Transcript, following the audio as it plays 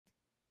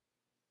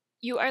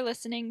You are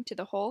listening to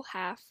The Whole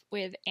Half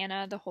with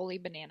Anna the Holy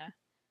Banana.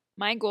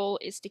 My goal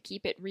is to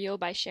keep it real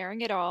by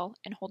sharing it all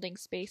and holding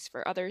space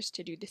for others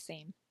to do the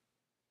same.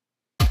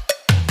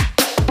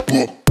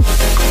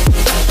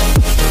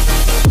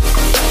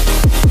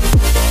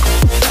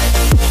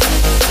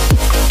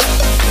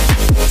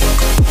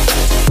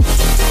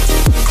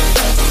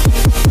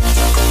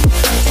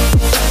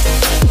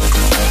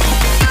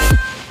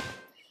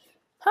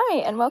 Hi,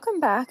 and welcome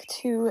back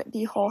to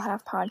the Whole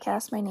Half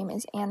Podcast. My name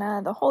is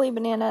Anna, the Holy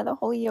Banana, the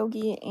Holy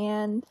Yogi,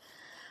 and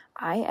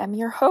I am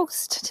your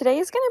host. Today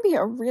is going to be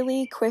a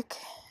really quick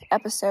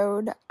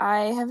episode. I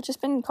have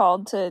just been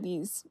called to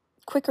these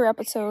quicker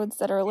episodes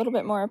that are a little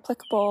bit more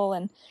applicable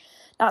and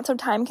not so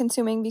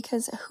time-consuming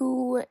because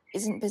who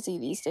isn't busy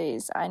these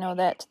days? I know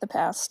that the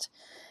past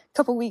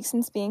couple weeks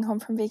since being home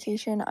from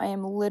vacation, I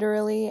am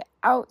literally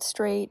out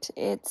straight.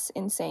 It's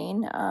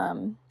insane.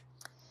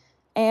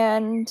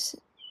 And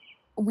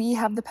we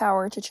have the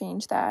power to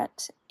change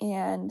that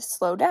and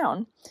slow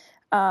down.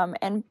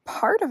 And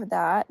part of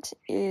that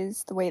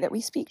is the way that we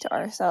speak to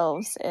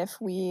ourselves. If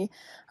we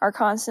are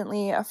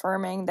constantly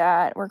affirming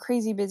that we're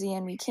crazy busy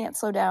and we can't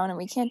slow down and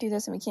we can't do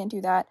this and we can't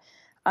do that,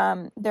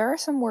 there are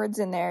some words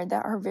in there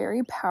that are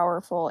very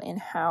powerful in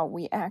how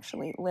we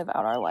actually live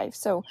out our life.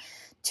 So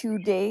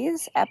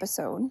today's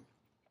episode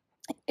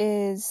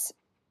is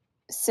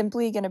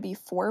simply going to be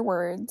 4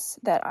 words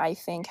that I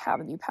think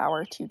have the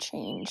power to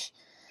change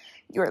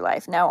your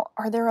life. Now,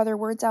 are there other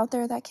words out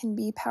there that can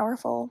be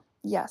powerful?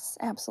 Yes,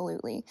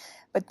 absolutely.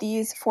 But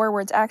these 4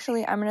 words,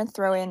 actually, I'm going to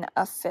throw in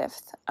a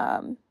 5th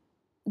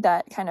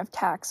that kind of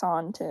tacks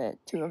on to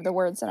 2 of the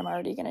words that I'm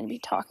already going to be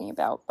talking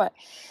about. But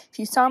if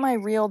you saw my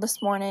reel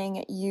this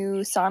morning,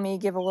 you saw me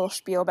give a little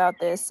spiel about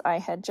this. I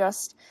had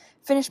just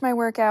finished my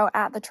workout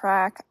at the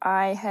track.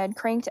 I had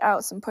cranked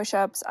out some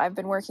push-ups. I've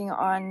been working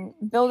on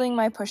building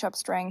my push-up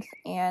strength,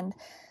 and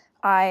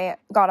I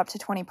got up to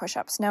 20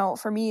 push-ups. Now,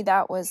 for me,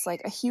 that was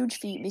like a huge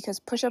feat because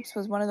push-ups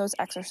was one of those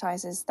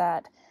exercises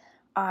that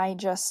I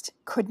just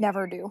could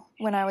never do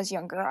when I was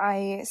younger.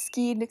 I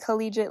skied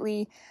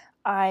collegiately.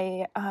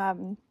 I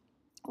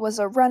was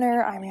a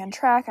runner. I ran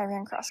track. I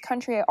ran cross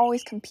country. I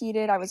always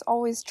competed. I was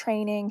always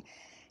training,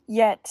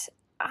 yet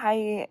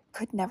I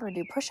could never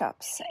do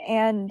push-ups.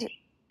 And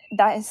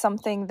that is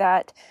something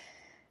that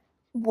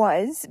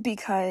was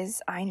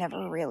because I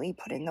never really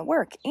put in the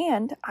work,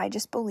 and I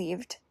just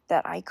believed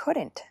that I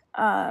couldn't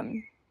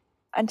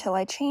until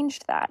I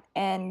changed that.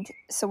 And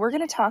so we're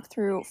going to talk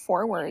through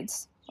 4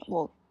 words,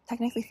 well,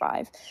 technically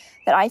 5,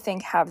 that I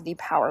think have the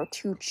power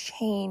to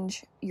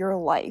change your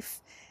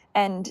life.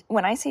 And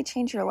when I say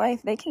change your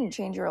life, they can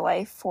change your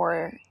life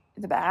for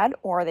the bad,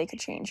 or they could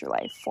change your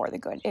life for the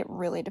good. It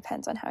really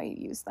depends on how you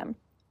use them.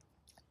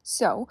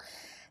 So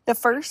the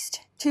first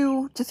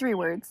 2 to 3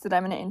 words that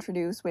I'm going to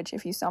introduce, which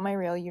if you saw my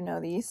reel, you know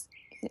these,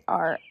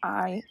 are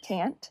I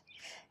can't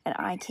and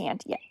I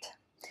can't yet.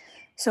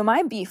 So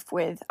my beef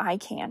with I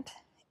can't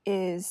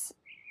is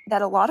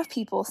that a lot of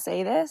people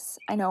say this.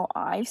 I know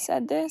I've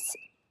said this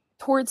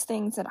towards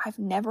things that I've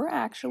never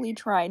actually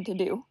tried to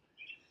do,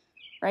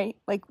 right?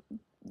 Like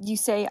you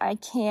say, I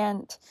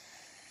can't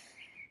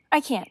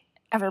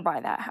ever buy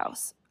that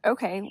house.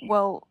 Okay,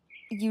 well,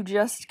 you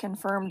just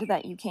confirmed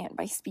that you can't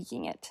by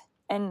speaking it.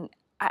 And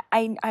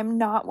I'm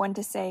not one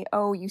to say,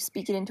 oh, you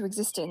speak it into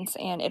existence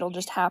and it'll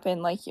just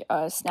happen like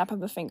a snap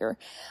of a finger.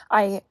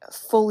 I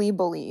fully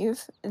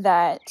believe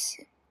that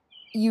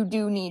you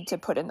do need to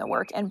put in the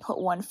work and put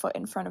one foot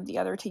in front of the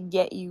other to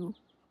get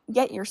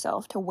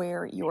yourself to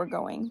where you're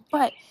going.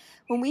 But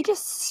when we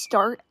just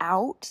start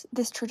out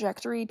this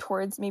trajectory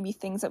towards maybe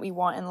things that we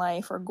want in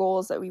life or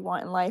goals that we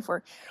want in life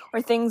or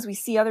things we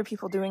see other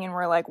people doing and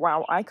we're like,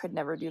 wow, I could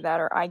never do that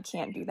or I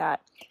can't do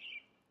that.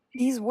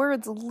 These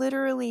words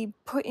literally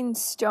put in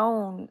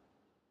stone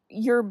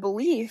your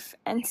belief.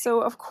 And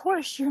so, of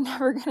course, you're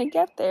never going to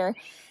get there.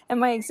 And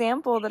my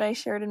example that I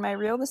shared in my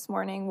reel this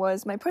morning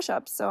was my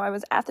push-ups. So I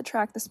was at the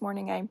track this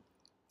morning. I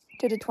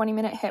did a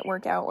 20-minute HIIT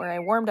workout where I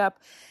warmed up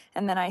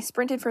and then I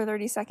sprinted for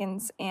 30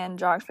 seconds and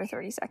jogged for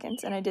 30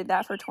 seconds. And I did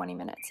that for 20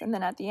 minutes. And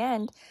then at the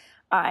end,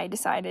 I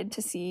decided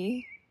to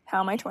see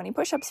how my 20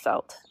 push-ups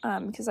felt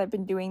because I've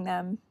been doing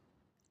them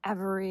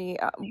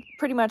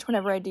pretty much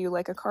whenever I do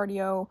like a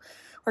cardio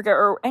workout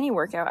or any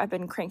workout, I've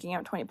been cranking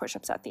out 20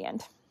 push-ups at the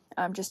end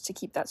just to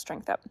keep that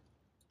strength up.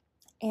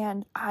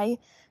 And I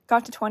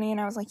got to 20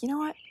 and I was like, you know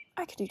what?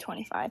 I could do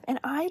 25. And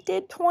I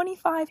did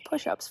 25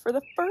 push-ups for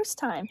the first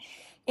time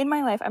in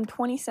my life. I'm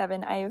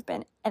 27. I have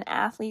been an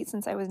athlete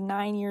since I was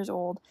 9 years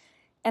old.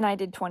 And I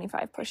did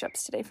 25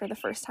 push-ups today for the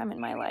first time in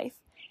my life.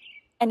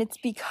 And it's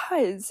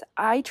because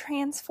I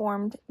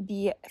transformed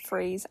the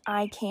phrase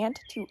I can't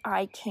to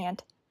I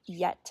can't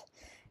yet.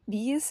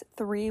 These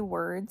 3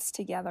 words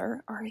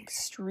together are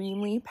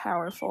extremely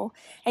powerful.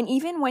 And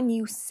even when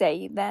you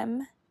say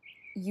them,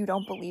 you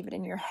don't believe it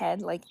in your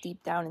head. Like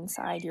deep down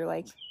inside, you're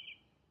like,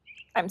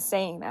 I'm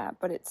saying that,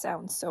 but it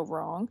sounds so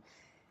wrong.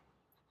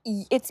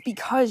 It's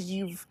because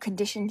you've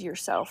conditioned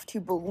yourself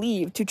to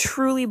believe, to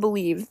truly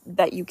believe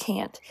that you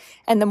can't.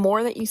 And the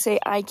more that you say,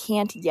 I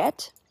can't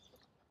yet,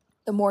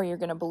 the more you're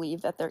going to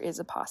believe that there is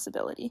a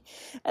possibility.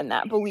 And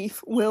that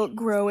belief will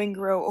grow and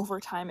grow over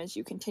time as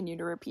you continue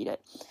to repeat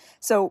it.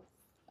 So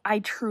I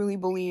truly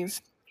believe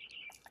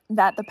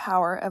that the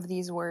power of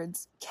these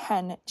words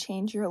can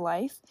change your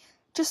life.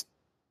 Just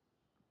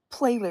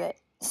play with it.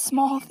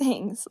 Small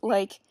things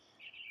like,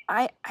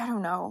 I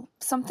don't know,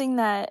 something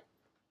that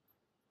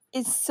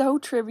is so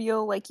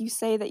trivial, like you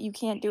say that you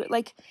can't do it,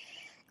 like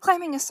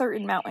climbing a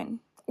certain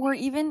mountain, or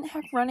even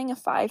running a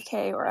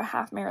 5K or a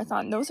half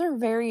marathon. Those are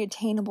very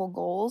attainable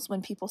goals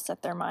when people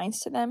set their minds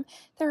to them.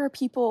 There are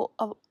people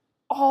of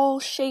all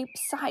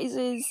shapes,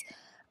 sizes,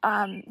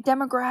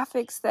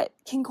 demographics that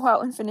can go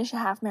out and finish a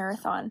half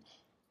marathon.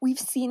 We've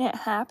seen it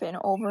happen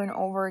over and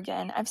over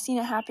again. I've seen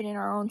it happen in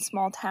our own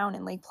small town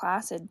in Lake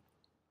Placid.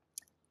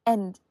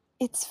 And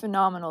it's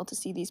phenomenal to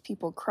see these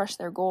people crush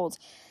their goals.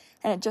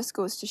 And it just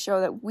goes to show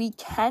that we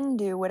can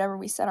do whatever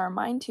we set our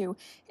mind to.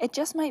 It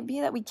just might be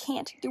that we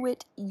can't do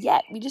it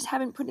yet. We just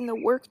haven't put in the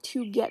work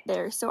to get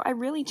there. So I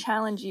really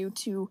challenge you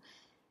to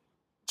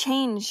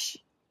change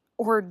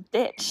or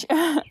ditch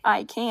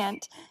I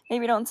can't.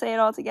 Maybe don't say it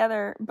all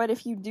together, but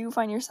if you do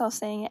find yourself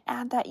saying it,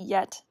 add that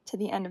yet to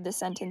the end of the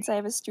sentence. I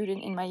have a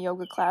student in my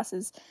yoga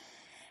classes,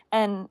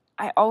 and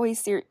I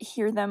always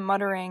hear them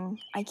muttering,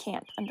 I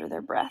can't, under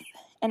their breath.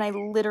 And I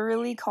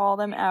literally call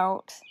them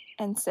out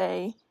and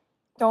say,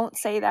 don't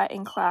say that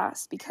in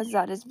class, because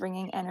that is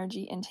bringing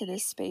energy into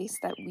this space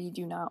that we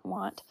do not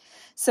want.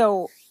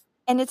 So,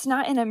 and it's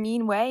not in a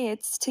mean way.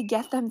 It's to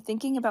get them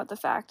thinking about the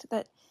fact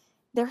that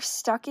they're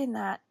stuck in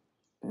that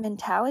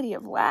mentality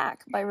of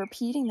lack by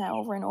repeating that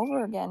over and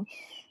over again.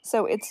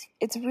 So it's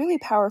really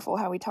powerful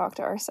how we talk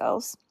to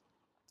ourselves.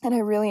 And I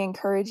really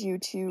encourage you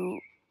to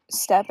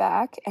step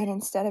back and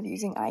instead of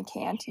using I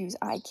can't, use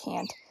I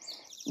can't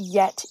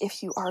yet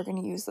if you are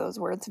going to use those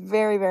words.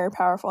 Very, very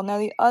powerful. Now,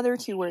 the other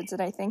two words that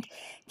I think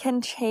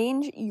can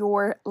change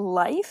your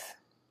life,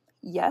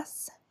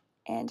 yes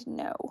and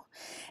no.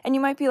 And you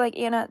might be like,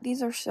 Anna,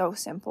 these are so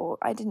simple.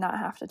 I did not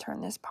have to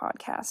turn this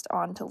podcast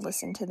on to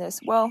listen to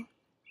this. Well,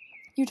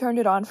 you turned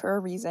it on for a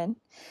reason.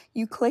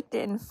 You clicked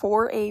in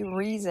for a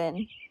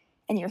reason,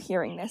 and you're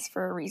hearing this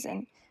for a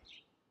reason.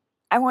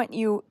 I want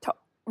you to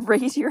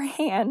raise your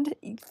hand,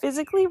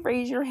 physically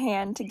raise your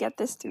hand to get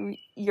this through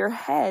your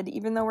head.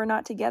 Even though we're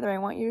not together, I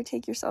want you to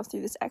take yourself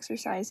through this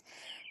exercise.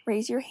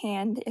 Raise your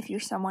hand if you're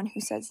someone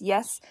who says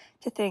yes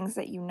to things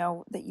that you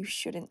know that you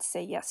shouldn't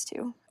say yes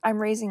to. I'm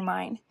raising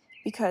mine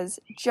because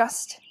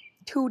just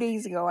 2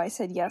 days ago I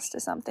said yes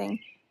to something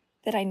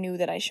that I knew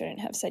that I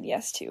shouldn't have said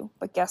yes to.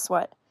 But guess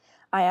what?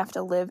 I have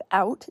to live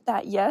out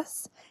that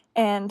yes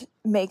and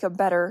make a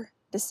better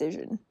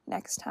decision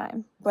next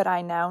time. But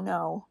I now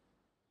know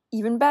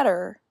even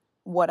better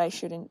what I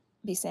shouldn't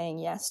be saying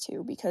yes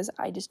to, because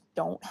I just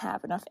don't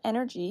have enough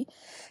energy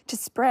to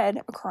spread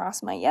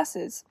across my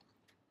yeses.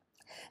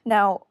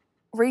 Now,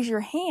 raise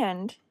your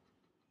hand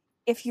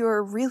if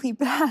you're really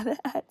bad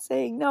at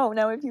saying no.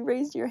 Now, if you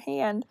raised your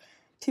hand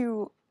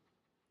to,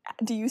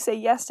 do you say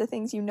yes to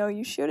things you know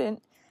you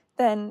shouldn't,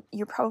 then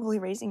you're probably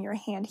raising your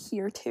hand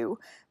here too.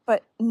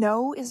 But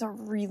no is a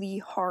really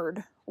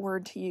hard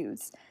word to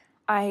use.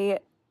 I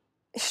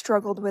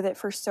struggled with it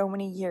for so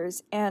many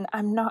years, and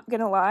I'm not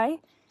gonna lie,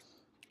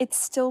 it's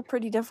still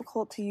pretty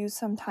difficult to use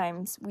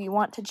sometimes. We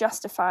want to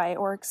justify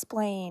or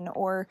explain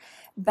or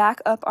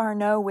back up our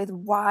no with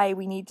why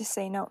we need to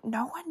say no.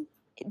 No one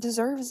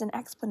deserves an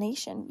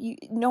explanation.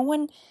 No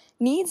one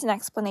needs an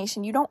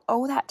explanation. You don't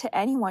owe that to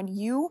anyone.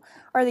 You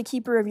are the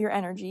keeper of your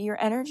energy.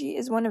 Your energy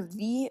is one of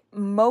the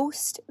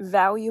most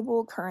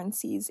valuable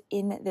currencies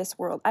in this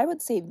world. I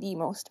would say the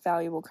most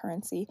valuable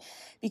currency,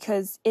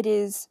 because it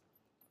is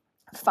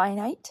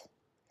finite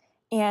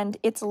and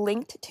it's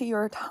linked to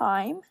your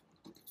time,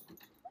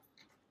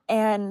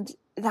 and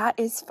that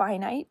is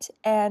finite,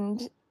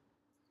 and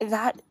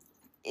that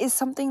is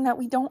something that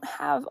we don't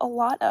have a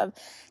lot of.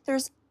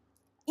 There's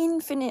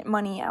infinite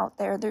money out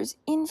there. There's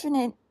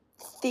infinite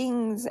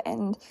things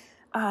and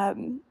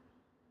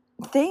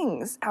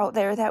things out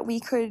there that we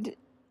could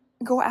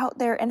go out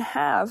there and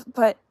have,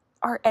 but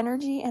our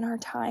energy and our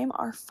time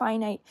are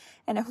finite.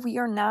 And if we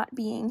are not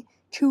being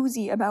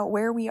choosy about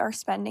where we are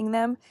spending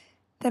them,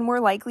 then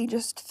we're likely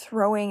just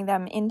throwing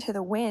them into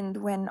the wind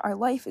when our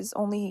life is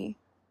only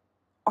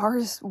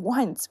ours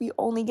once. We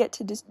only get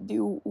to just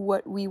do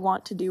what we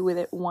want to do with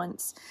it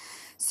once.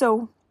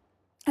 So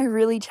I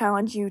really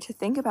challenge you to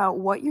think about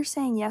what you're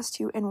saying yes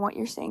to and what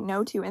you're saying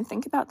no to, and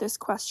think about this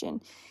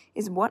question.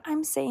 Is what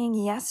I'm saying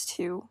yes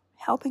to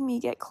helping me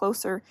get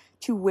closer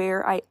to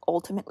where I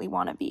ultimately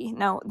want to be?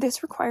 Now,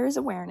 this requires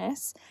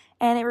awareness,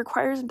 and it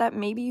requires that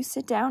maybe you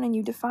sit down and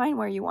you define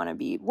where you want to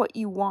be, what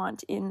you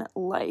want in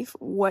life,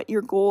 what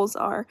your goals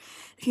are.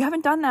 If you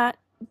haven't done that,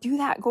 do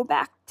that. Go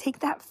back, take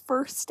that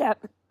first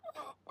step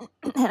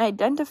and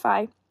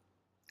identify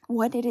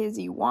what it is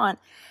you want,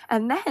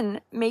 and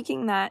then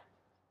making that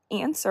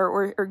answer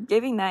or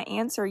giving that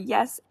answer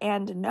yes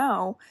and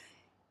no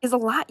is a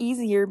lot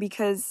easier,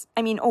 because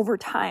I mean, over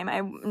time,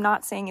 I'm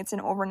not saying it's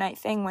an overnight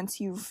thing once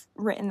you've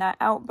written that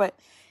out, but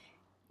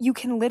you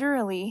can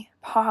literally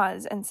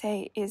pause and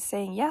say, is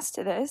saying yes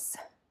to this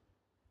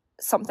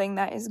something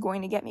that is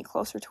going to get me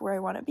closer to where I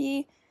want to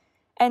be?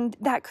 And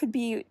that could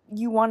be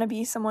you want to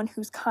be someone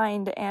who's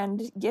kind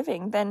and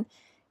giving. Then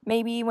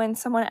maybe when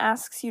someone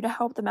asks you to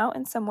help them out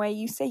in some way,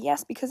 you say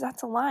yes because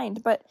that's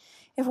aligned. But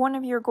if one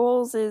of your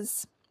goals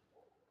is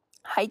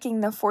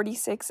hiking the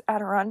 46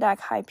 Adirondack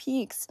high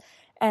peaks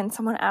and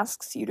someone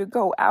asks you to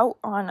go out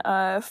on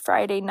a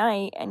Friday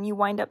night and you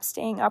wind up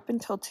staying up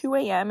until 2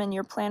 a.m. and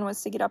your plan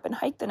was to get up and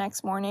hike the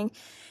next morning,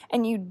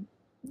 and you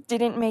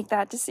didn't make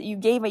that decision, you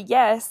gave a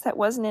yes that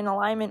wasn't in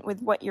alignment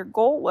with what your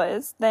goal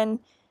was, then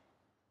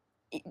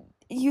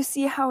you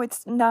see how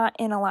it's not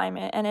in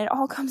alignment, and it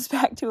all comes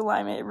back to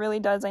alignment. It really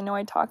does. I know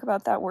I talk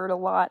about that word a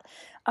lot,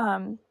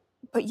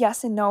 but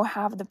yes and no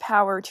have the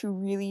power to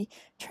really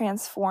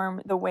transform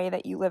the way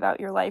that you live out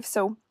your life.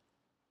 So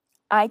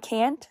I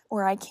can't,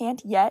 or I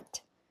can't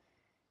yet,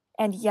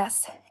 and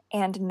yes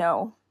and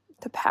no.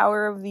 The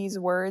power of these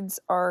words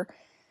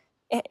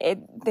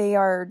they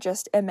are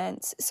just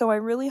immense. So I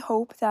really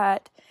hope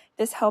that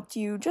this helped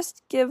you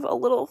just give a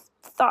little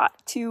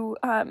thought to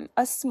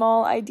a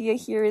small idea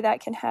here that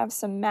can have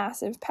some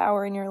massive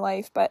power in your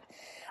life. But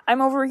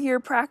I'm over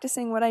here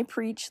practicing what I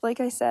preach. Like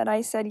I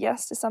said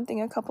yes to something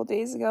a couple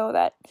days ago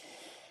that,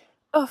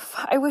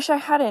 I wish I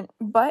hadn't.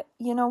 But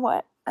you know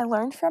what? I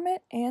learned from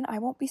it, and I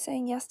won't be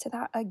saying yes to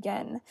that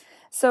again.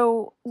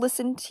 So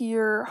listen to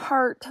your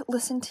heart,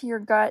 listen to your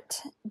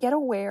gut, get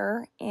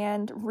aware,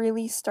 and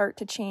really start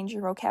to change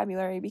your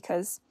vocabulary,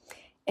 because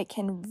it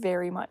can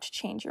very much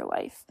change your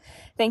life.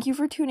 Thank you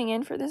for tuning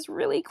in for this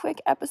really quick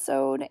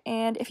episode.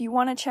 And if you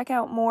want to check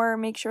out more,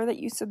 make sure that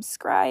you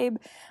subscribe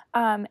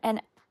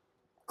and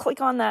click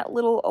on that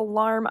little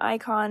alarm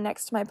icon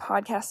next to my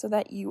podcast so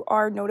that you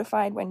are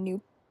notified when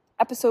new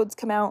episodes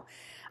come out.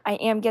 I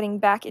am getting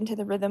back into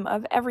the rhythm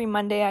of every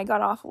Monday. I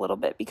got off a little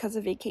bit because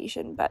of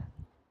vacation, but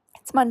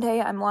it's Monday.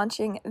 I'm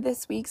launching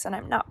this week's, and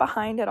I'm not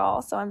behind at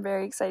all, so I'm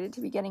very excited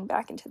to be getting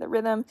back into the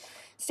rhythm.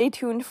 Stay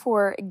tuned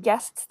for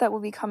guests that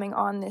will be coming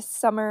on this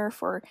summer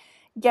for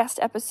guest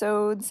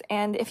episodes,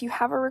 and if you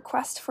have a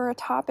request for a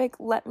topic,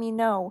 let me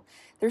know.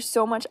 There's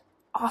so much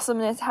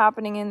awesomeness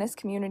happening in this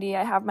community.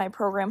 I have my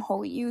program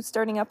Holy Youth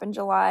starting up in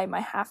July,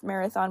 my half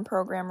marathon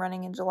program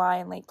running in July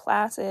in Lake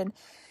Placid,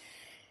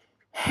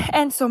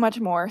 and so much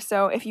more.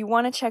 So if you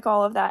want to check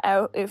all of that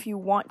out, if you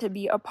want to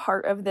be a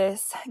part of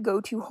this, go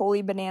to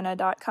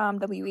holybanana.com,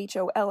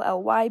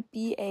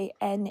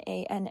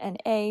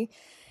 WHOLLYBANANNA.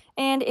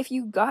 And if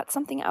you got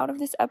something out of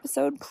this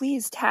episode,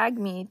 please tag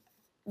me,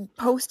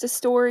 post a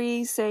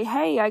story, say,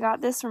 hey, I got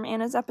this from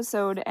Anna's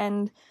episode,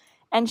 and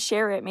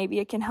share it. Maybe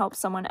it can help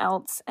someone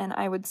else, and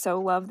I would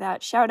so love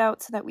that shout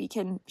out so that we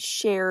can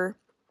share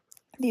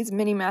these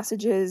mini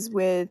messages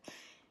with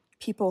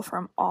people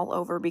from all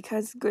over,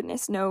 because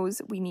goodness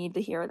knows we need to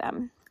hear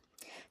them.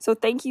 So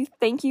thank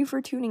you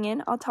for tuning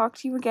in. I'll talk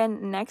to you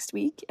again next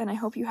week, and I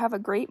hope you have a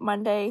great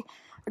Monday,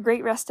 a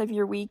great rest of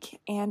your week,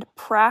 and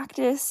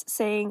practice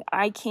saying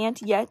I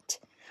can't yet,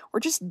 or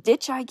just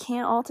ditch I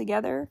can't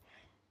altogether,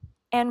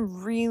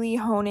 and really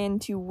hone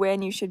into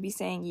when you should be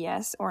saying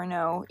yes or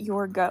no.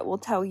 Your gut will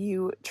tell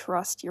you,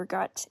 trust your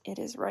gut, it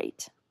is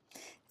right.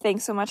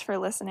 Thanks so much for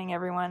listening,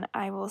 everyone.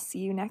 I will see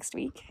you next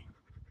week.